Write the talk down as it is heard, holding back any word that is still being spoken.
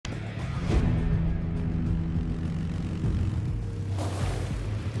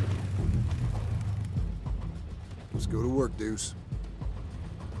Let's go to work, Deuce.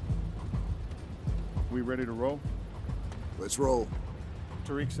 We ready to roll? Let's roll.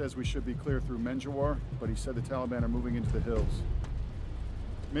 Tariq says we should be clear through Menjawar, but he said the Taliban are moving into the hills.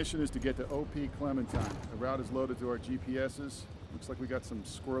 Mission is to get to OP Clementine. The route is loaded to our GPSs. Looks like we got some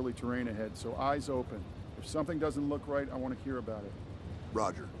squirrely terrain ahead, so eyes open. If something doesn't look right, I want to hear about it.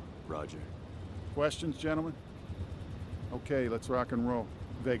 Roger. Roger. Questions, gentlemen? Okay, let's rock and roll.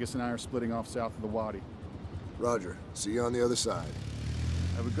 Vegas and I are splitting off south of the Wadi. Roger. See you on the other side.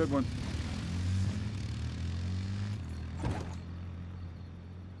 Have a good one.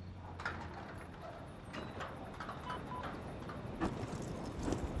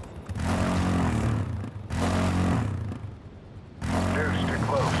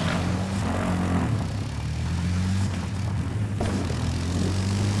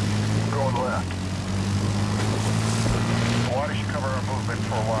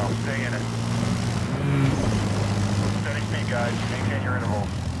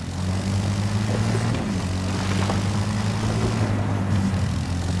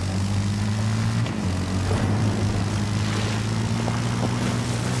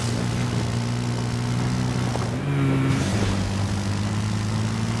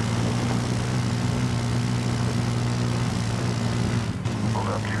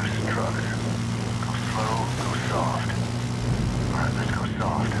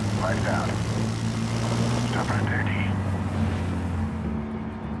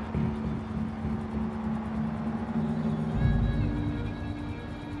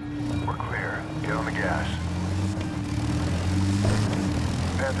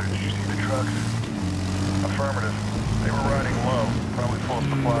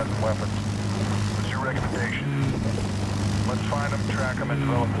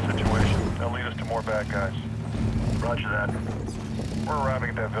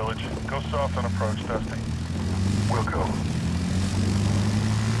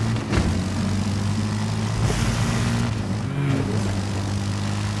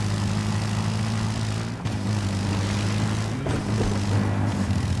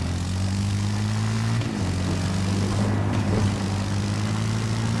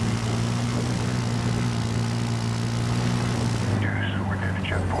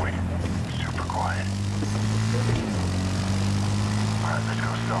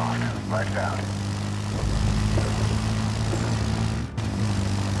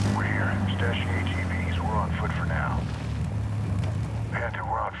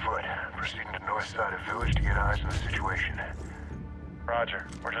 Roger.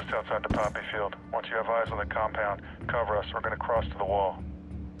 We're just outside the poppy field. Once you have eyes on the compound, cover us. We're gonna cross to the wall.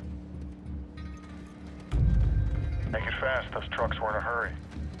 Make it fast. Those trucks were in a hurry.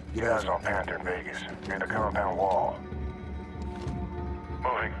 Get eyes on Panther in Vegas, near the compound wall.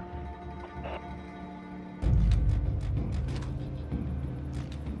 Moving.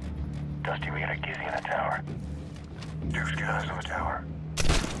 Dusty, we got a Gizzy in the tower. Deuce, get eyes on the tower.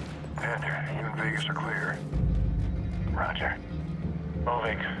 Panther, you and Vegas are clear. Roger.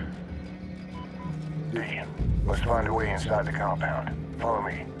 Moving. D, let's find a way inside the compound. Follow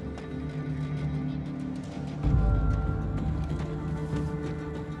me.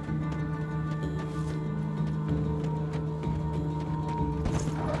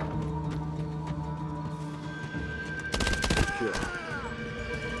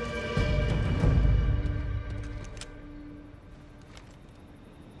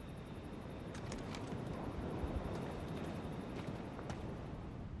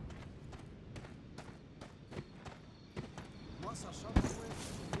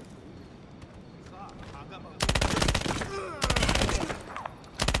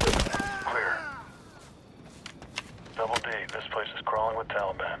 Clear. Double D, this place is crawling with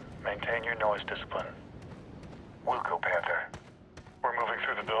Taliban. Maintain your noise discipline. We'll go, Panther. We're moving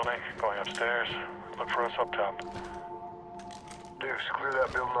through the building, going upstairs. Look for us up top. Deuce, clear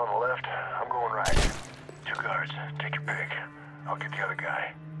that building on the left. I'm going right. 2 guards, take your pick. I'll get the other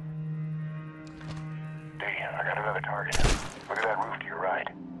guy. D, I got another target. Look at that roof to your right.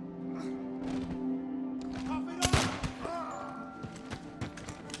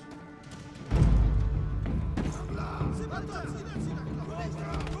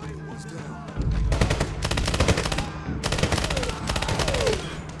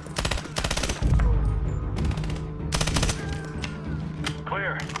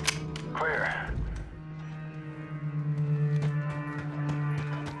 Clear. Clear.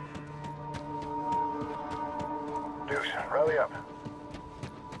 Deuce, rally up.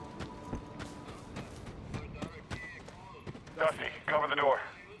 Dusty, cover the door.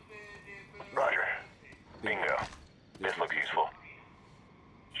 Roger. Bingo. This looks useful.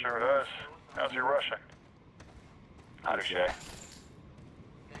 Sure does. How's your Russian? Shay.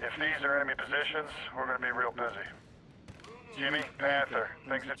 If these are enemy positions, we're gonna be real busy. Jimmy, Panther,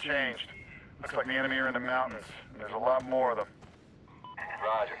 things have changed. Looks like the enemy are in the mountains, and there's a lot more of them.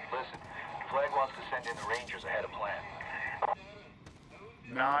 Roger. Listen, Flag wants to send in the Rangers ahead of plan.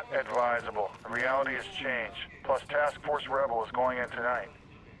 Not advisable. The reality has changed. Plus, Task Force Rebel is going in tonight.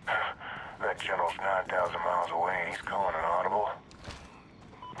 That general's 9,000 miles away and he's calling an audible.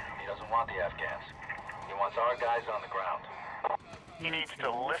 He doesn't want the Afghans. He wants our guys on the ground. He needs to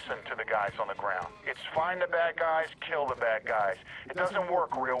listen to the guys on the ground. It's find the bad guys, kill the bad guys. It doesn't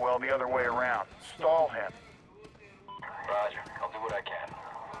work real well the other way around. Stall him. Roger. I'll do what I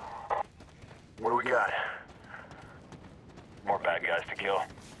can. What do we got? More bad guys to kill.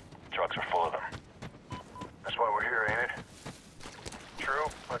 Trucks are full of them. That's why we're here, ain't it? True.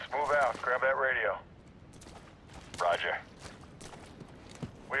 Let's move out. Grab that radio. Roger.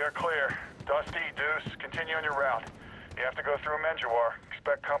 We are clear. Dusty, Deuce, continue on your route. You have to go through Menjawar.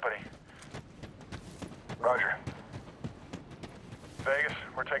 Expect company. Roger. Vegas,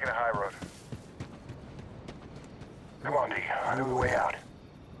 we're taking a high road. Come on, D. I know the way out.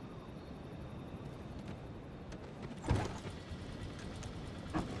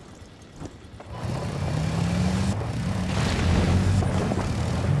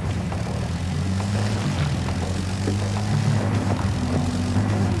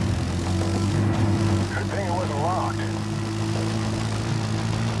 Good thing it wasn't locked.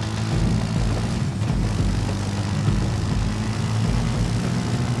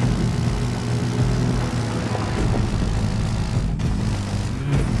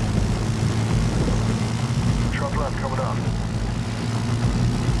 Truck left coming up.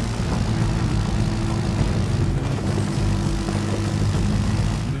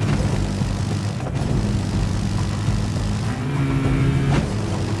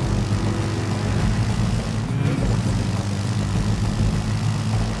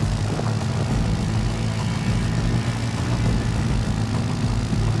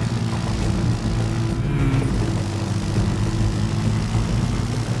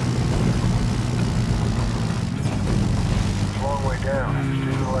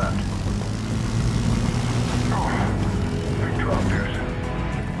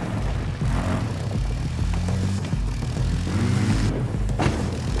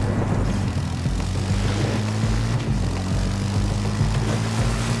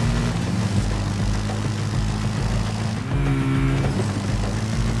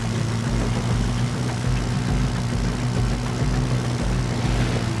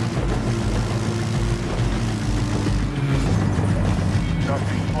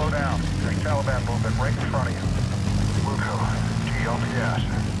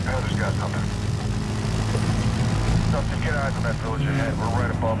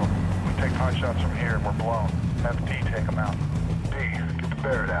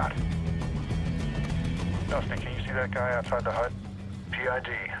 Outside the hut. PID.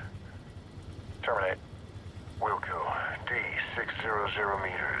 Terminate. Wilco. D. 600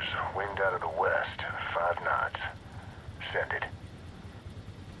 meters. Wind out of the west. 5 knots. Send it.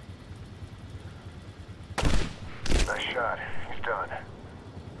 Nice shot. He's done.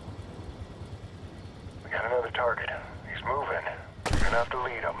 We got another target. He's moving. You're gonna have to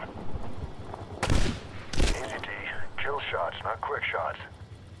lead him. Easy, D. Kill shots, not quick shots.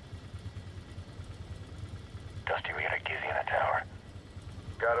 Dusty, we got a Gizzy in the tower.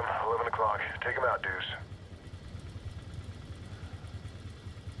 Got him. 11 o'clock. Take him out, Deuce.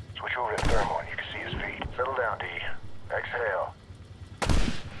 Switch over to thermal and you can see his feet. Settle down, D. Exhale.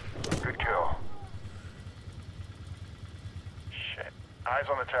 Good kill. Shit. Eyes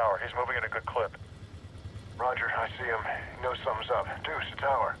on the tower. He's moving at a good clip. Roger, I see him. He knows something's up. Deuce, the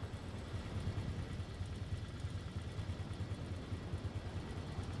tower.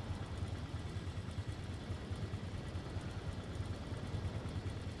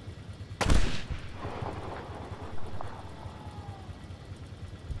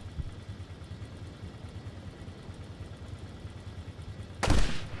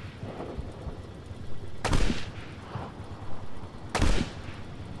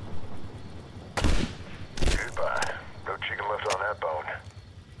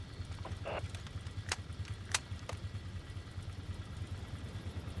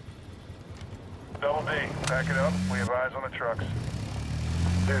 Double D, back it up. We have eyes on the trucks.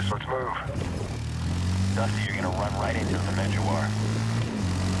 Deuce, let's move. Dusty, you're gonna run right into the Menjawar.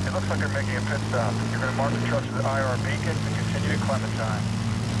 It looks like they're making a pit stop. You're gonna mark the trucks with IR beacons and continue to Clementine.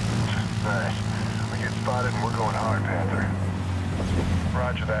 Nice. We get spotted and we're going hard, Panther.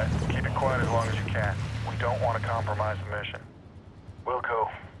 Roger that. Keep it quiet as long as you can. We don't want to compromise the mission. Wilco.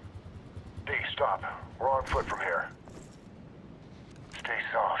 D, stop. We're on foot from here. Stay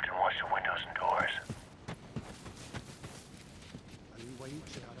soft and watch the windows and doors.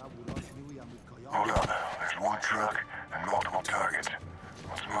 Hold up. There's one truck and multiple targets.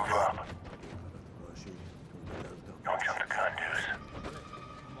 Let's move up. Don't jump the gun, Deuce.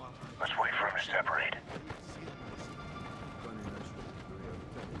 Let's wait for him to separate.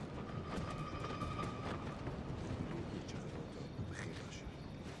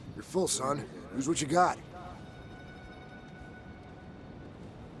 You're full, son. Use what you got.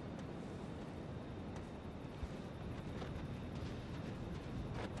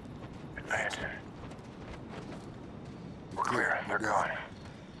 Advancing. We're clear. They're gone.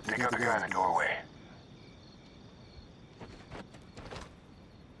 Take out the guy in the doorway.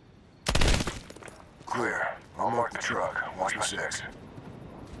 Clear. I'll mark the truck. Watch my six.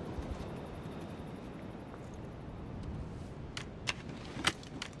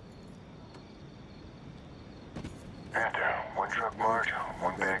 Panther, one truck marked,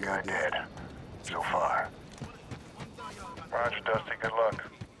 one bad guy dead. So far. Roger, Dusty. Good luck.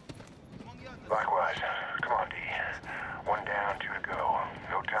 Likewise. Come on, D. One down, two to go.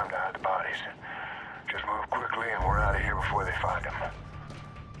 No time to hide the bodies. Just move quickly and we're out of here before they find them.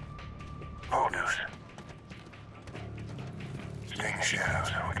 Hold Deuce. Stay in the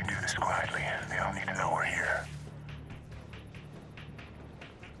shadows. We can do this quietly. They don't need to know we're here.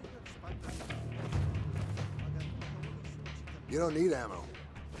 You don't need ammo.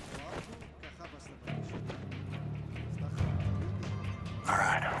 All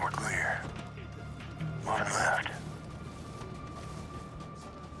right, we're clear. One left.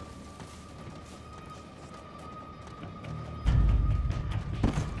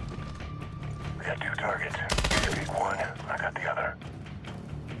 We got two targets. You pick one, I got the other.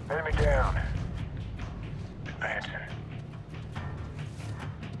 Enemy down. Advancing.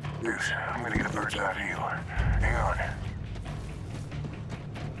 Deuce, I'm gonna get a bird's eye view. Hang on.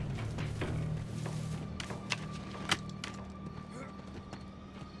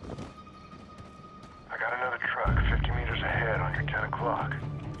 I got another truck 50 meters ahead on your 10 o'clock.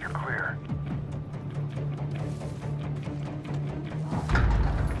 You're clear.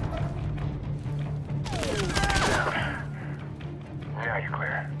 Now you're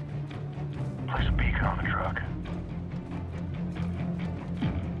clear. Place a beacon on the truck.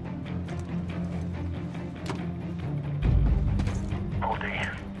 Hold D.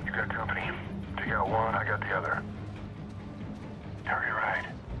 You got company. Take out one, I got the other. Target right.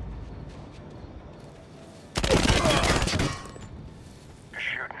 You're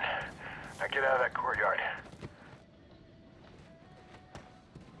shooting. Now get out of that courtyard.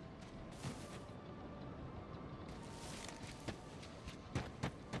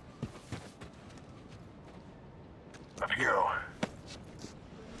 Let's go.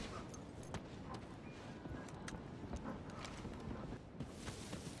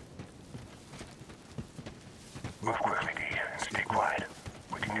 Move quickly, D, and stay quiet.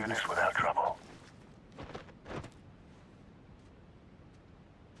 We can do this without trouble.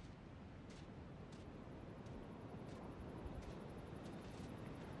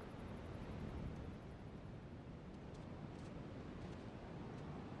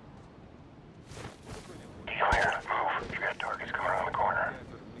 Clear. Move. You got targets coming around the corner.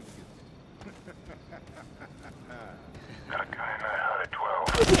 Got a guy in that hut at 12.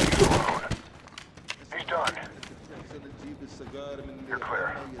 He's alone. He's done. You're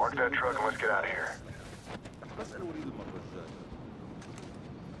clear. Mark that truck and let's get out of here.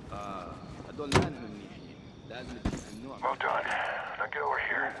 Well done. Now get over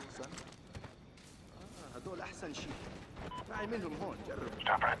here.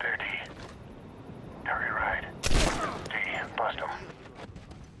 Stop right there, D. Target right. D, bust him.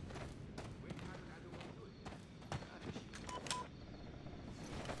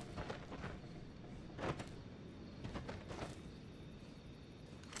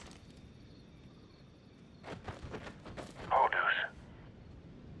 Hold Deuce.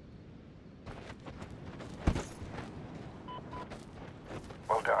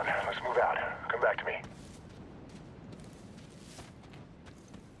 Well done. Let's move out. Come back to me.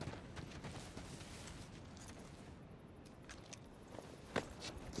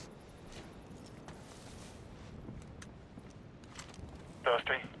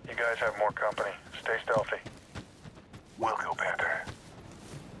 Dusty, you guys have more company. Stay stealthy. We'll go, Panther.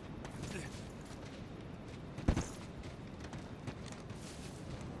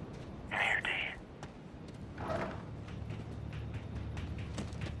 In here, D.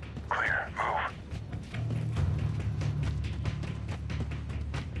 Clear. Move.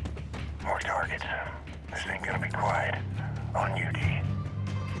 More targets. This ain't gonna be quiet. On you, D.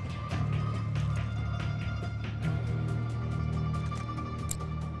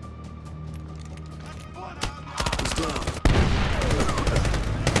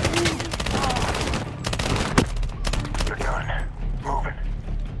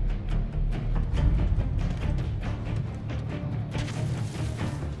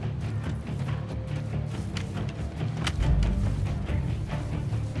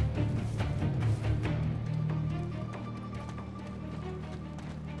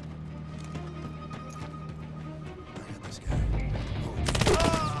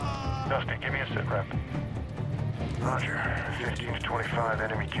 Dusty, give me a sit rep. Roger. 15 to 25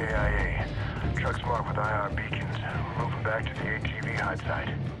 enemy KIA. Truck's marked with IR beacons. We're moving back to the ATV hide site.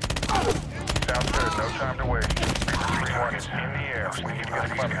 Sounds good. No time to waste. 3-1 is in the air. We need to get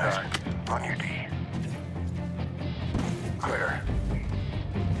a Clementine. On your D. Clear.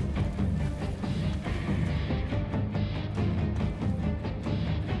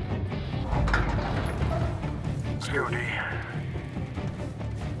 Let's go, D.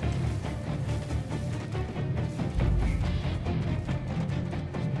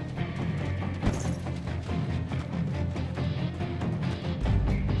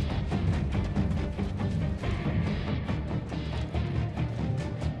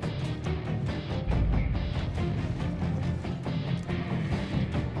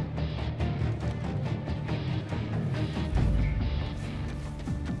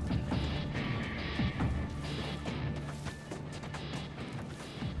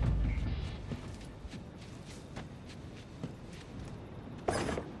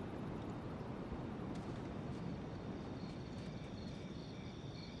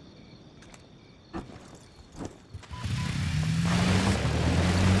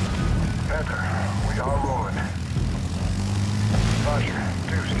 We are rolling. Roger.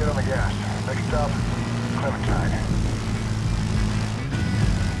 Deuce, get on the gas. Next stop, Clementine.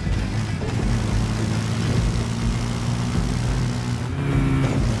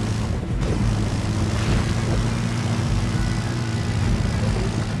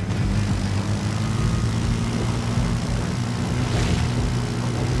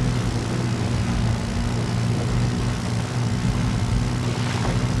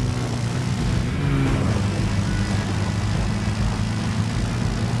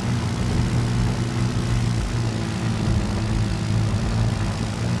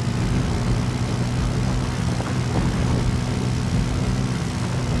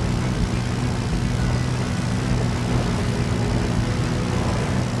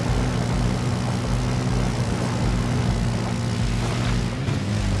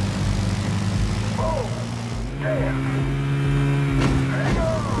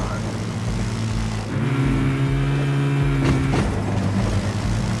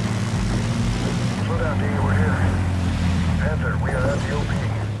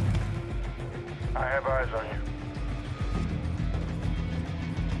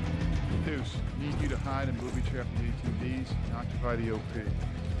 Need you to hide and booby trap the ATVs and occupy the OP.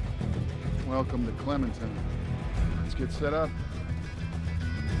 Welcome to Clementine. Let's get set up.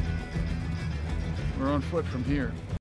 We're on foot from here.